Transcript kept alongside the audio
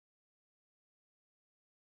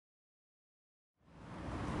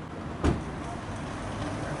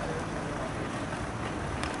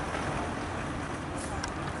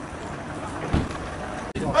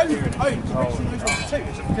Oh, the reason those ones are 2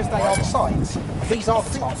 is because they are the sides. These are the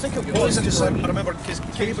tops. Think of your boys. I remember because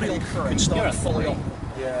Gabriel could start following up.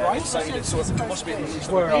 Yeah. Right? So it must be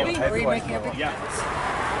remaking a bit. Yeah.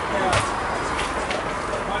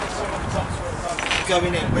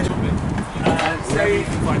 Going in. Where's have you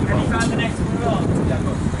found the next one?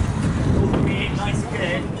 Yeah, nice and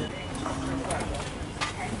good.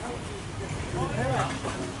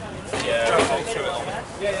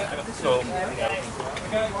 So,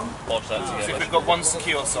 watch that together. So we've got one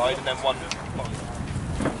secure side and then one.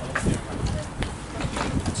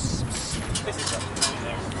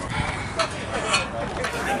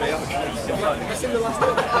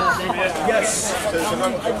 Yes.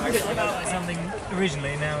 Something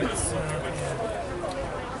originally, now it's.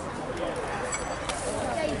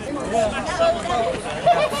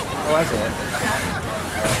 Oh, is it?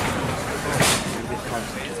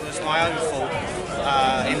 It was my own fault.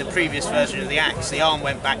 In the previous version of the axe, the arm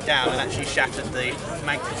went back down and actually shattered the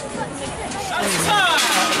magnet.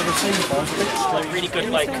 Like really good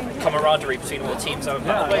camaraderie between all the teams over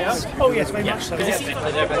battle. Oh yes, very much so. Because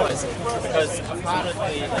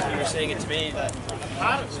apparently, you were saying it to me that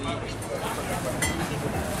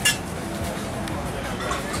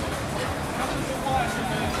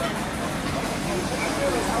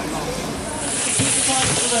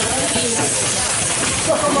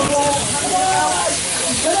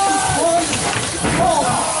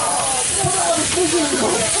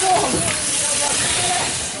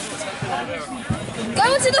Go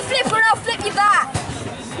into the flipper and I'll flip you back.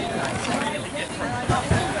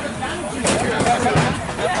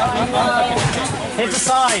 Hit the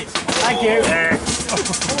side. Thank you.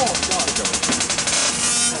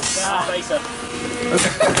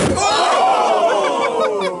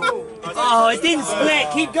 Oh, it didn't split.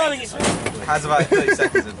 Keep going. Has about 30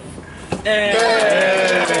 seconds in.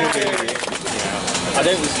 I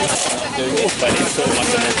don't was doing it, but it's sort of like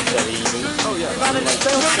unnecessary evil. Oh yeah.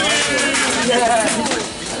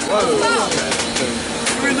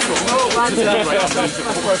 You're in the room.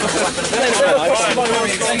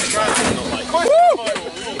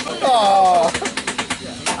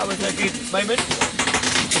 That was a good moment.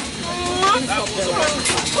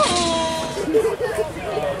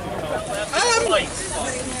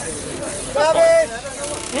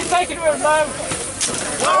 He's taking it real low.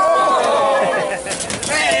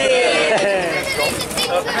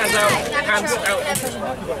 Hands out. Hands out.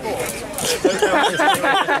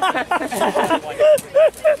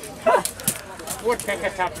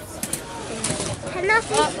 Woodpecker taps. Can I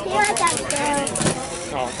see where that goes?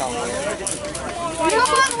 No,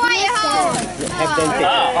 what way home?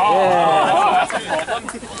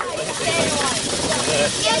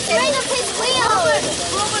 Yes, rid of his wheels.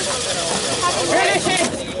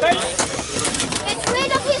 Get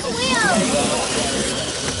rid of his wheels.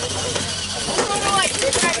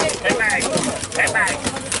 Head back. Head back.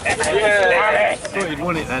 Head back. Yeah. I thought you'd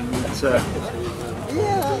won it then.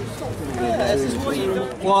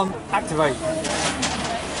 One, activate.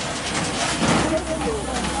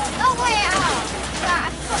 Oh, way out.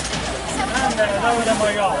 Lower than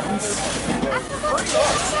my arms.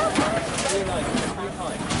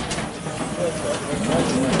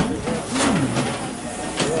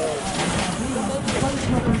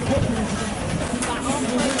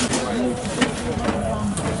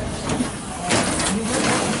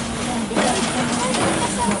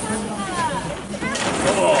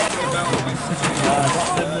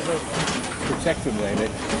 Protect him, lady.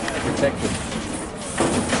 Protect him.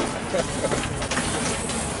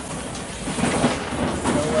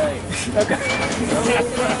 No way. Okay.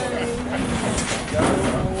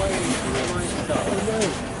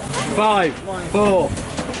 5, 4,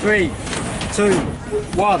 3, 2,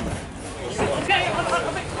 1.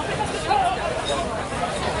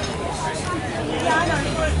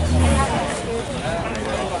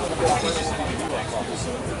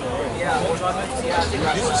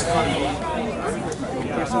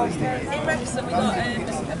 In Wrexham we got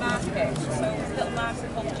a market, so there's a little market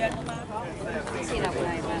called the General Market. See that one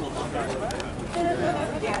over?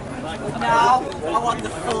 No, I want the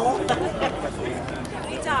full. When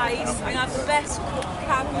he dies, I have the best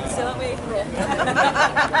cabin still away from.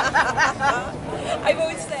 I've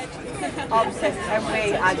always said. Obsessed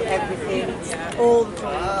every and everything, all the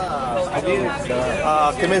time. I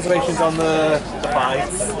do. Commiserations on the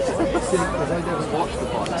fights. Because I don't watch the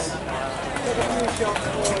fights.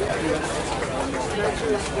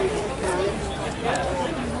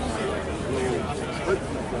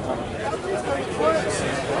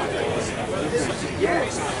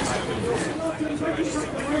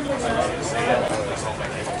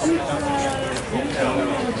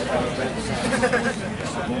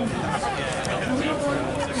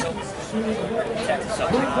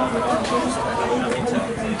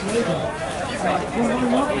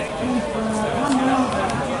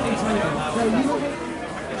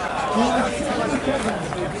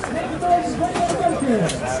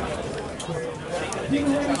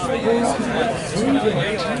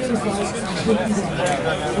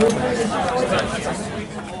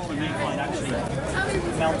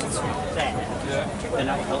 Mounted there, then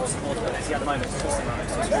that helps more. See, at the moment, it's twisting around.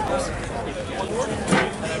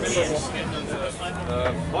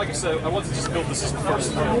 Like I said, I wanted to just build this as the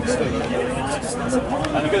first time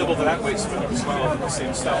and available to Antweight as well, the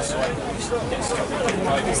same style. So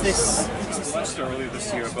Is this Bolster earlier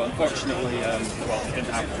this year, but unfortunately, well, it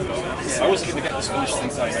didn't happen. I wasn't going to get this finished in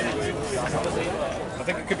time anyway. I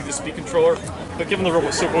think it could be the speed controller, but given the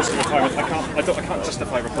robot's so close to retirement, I can't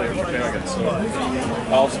justify repairing it. So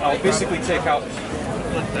I'll basically take out. I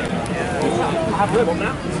have a robot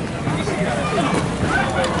now.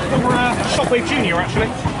 From Shockwave Junior, actually,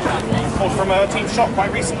 or from Team Shock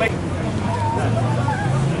quite recently.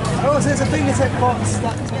 Oh, so there's a Beetleweight bot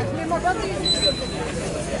stuck to it.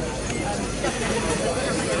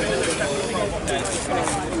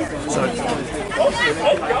 Sorry.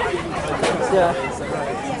 Yeah.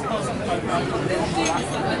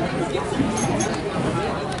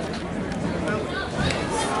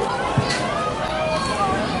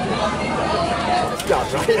 Done,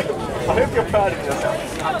 right? I hope you're proud of yourself.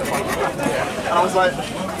 And I was like,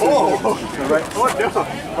 oh, right. Oh no.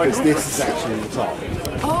 Because this is actually the top.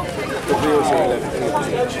 The wheels are 11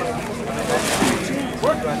 inch.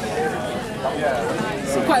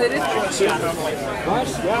 Quite it is. I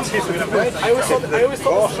always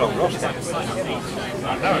thought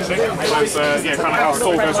No, actually, it was yeah, kind of how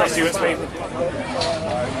cool goes rescue its main.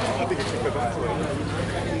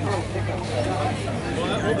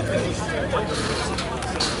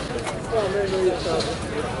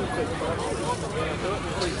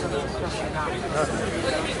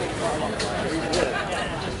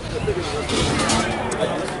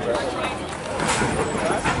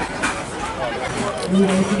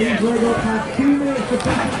 Robot has 2 minutes to pick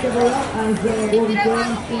each other up as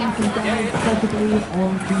Wolverhampton seeing some damage possibly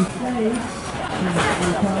onto Stegs.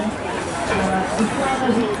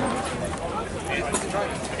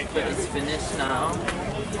 It's finished now.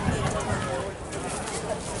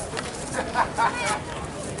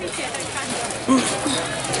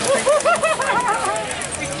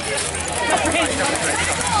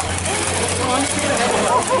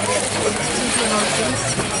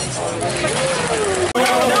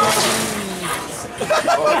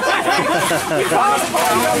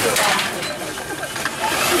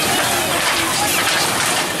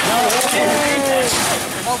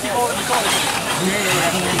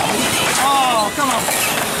 Oh, come on.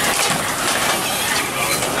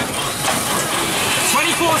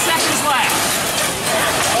 24 seconds left.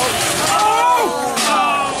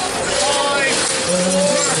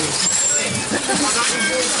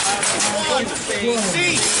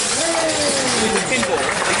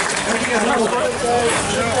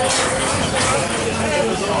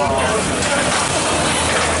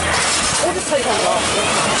 I'll just take one off.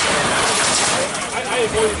 I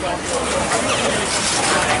avoided that.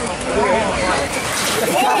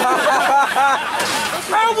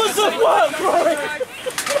 How was the work, Rory?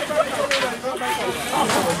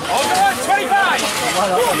 On the one, 25!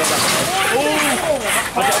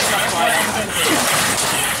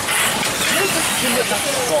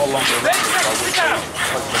 Ready, sit down!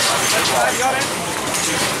 Got it.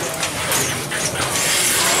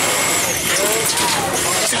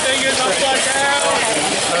 Everything is upside down!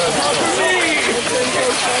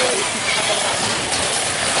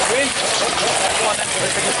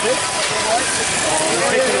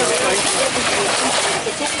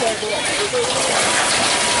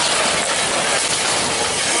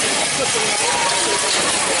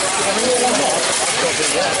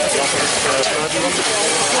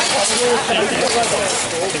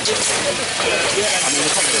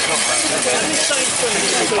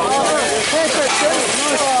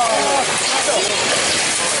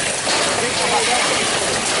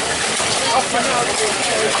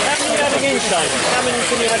 How many having inside? How many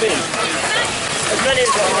can you have in? As many as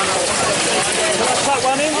I want. Can I tuck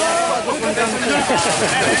one in?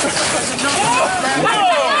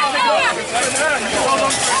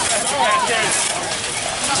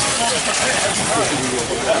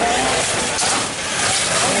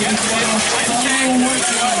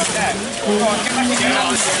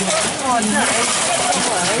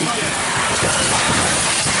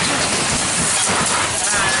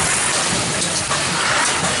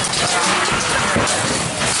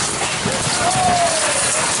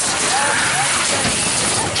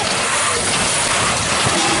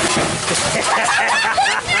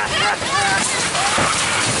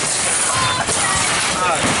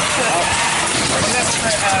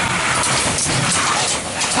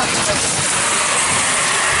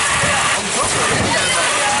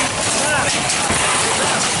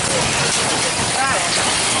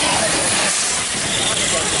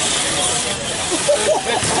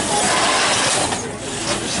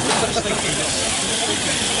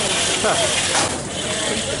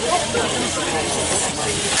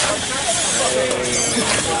 Keep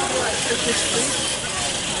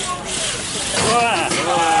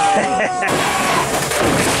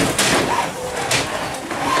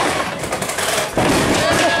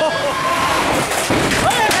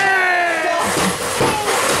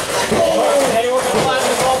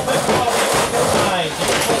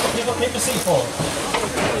the C4.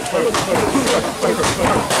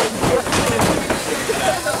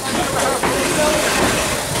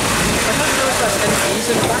 He's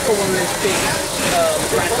in the back of one of those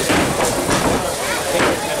big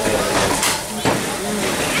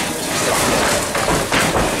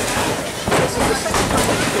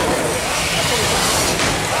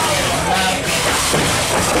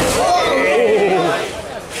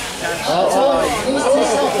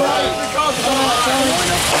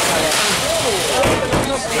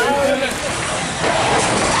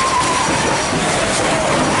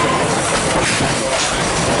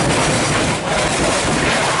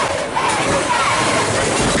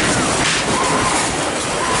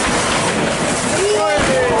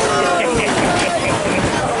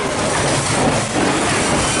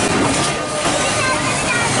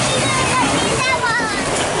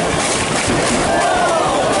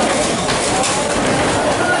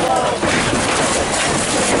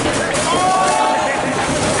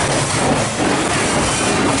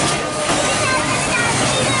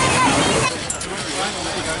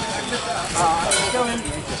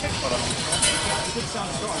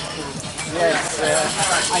Yes,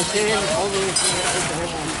 I can always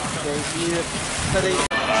review study.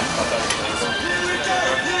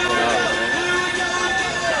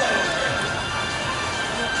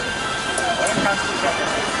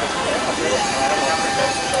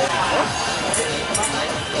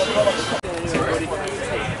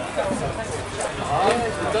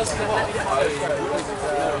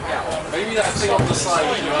 Maybe that thing on the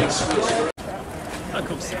side, you know, I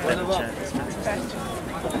could sit in the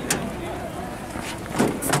chair.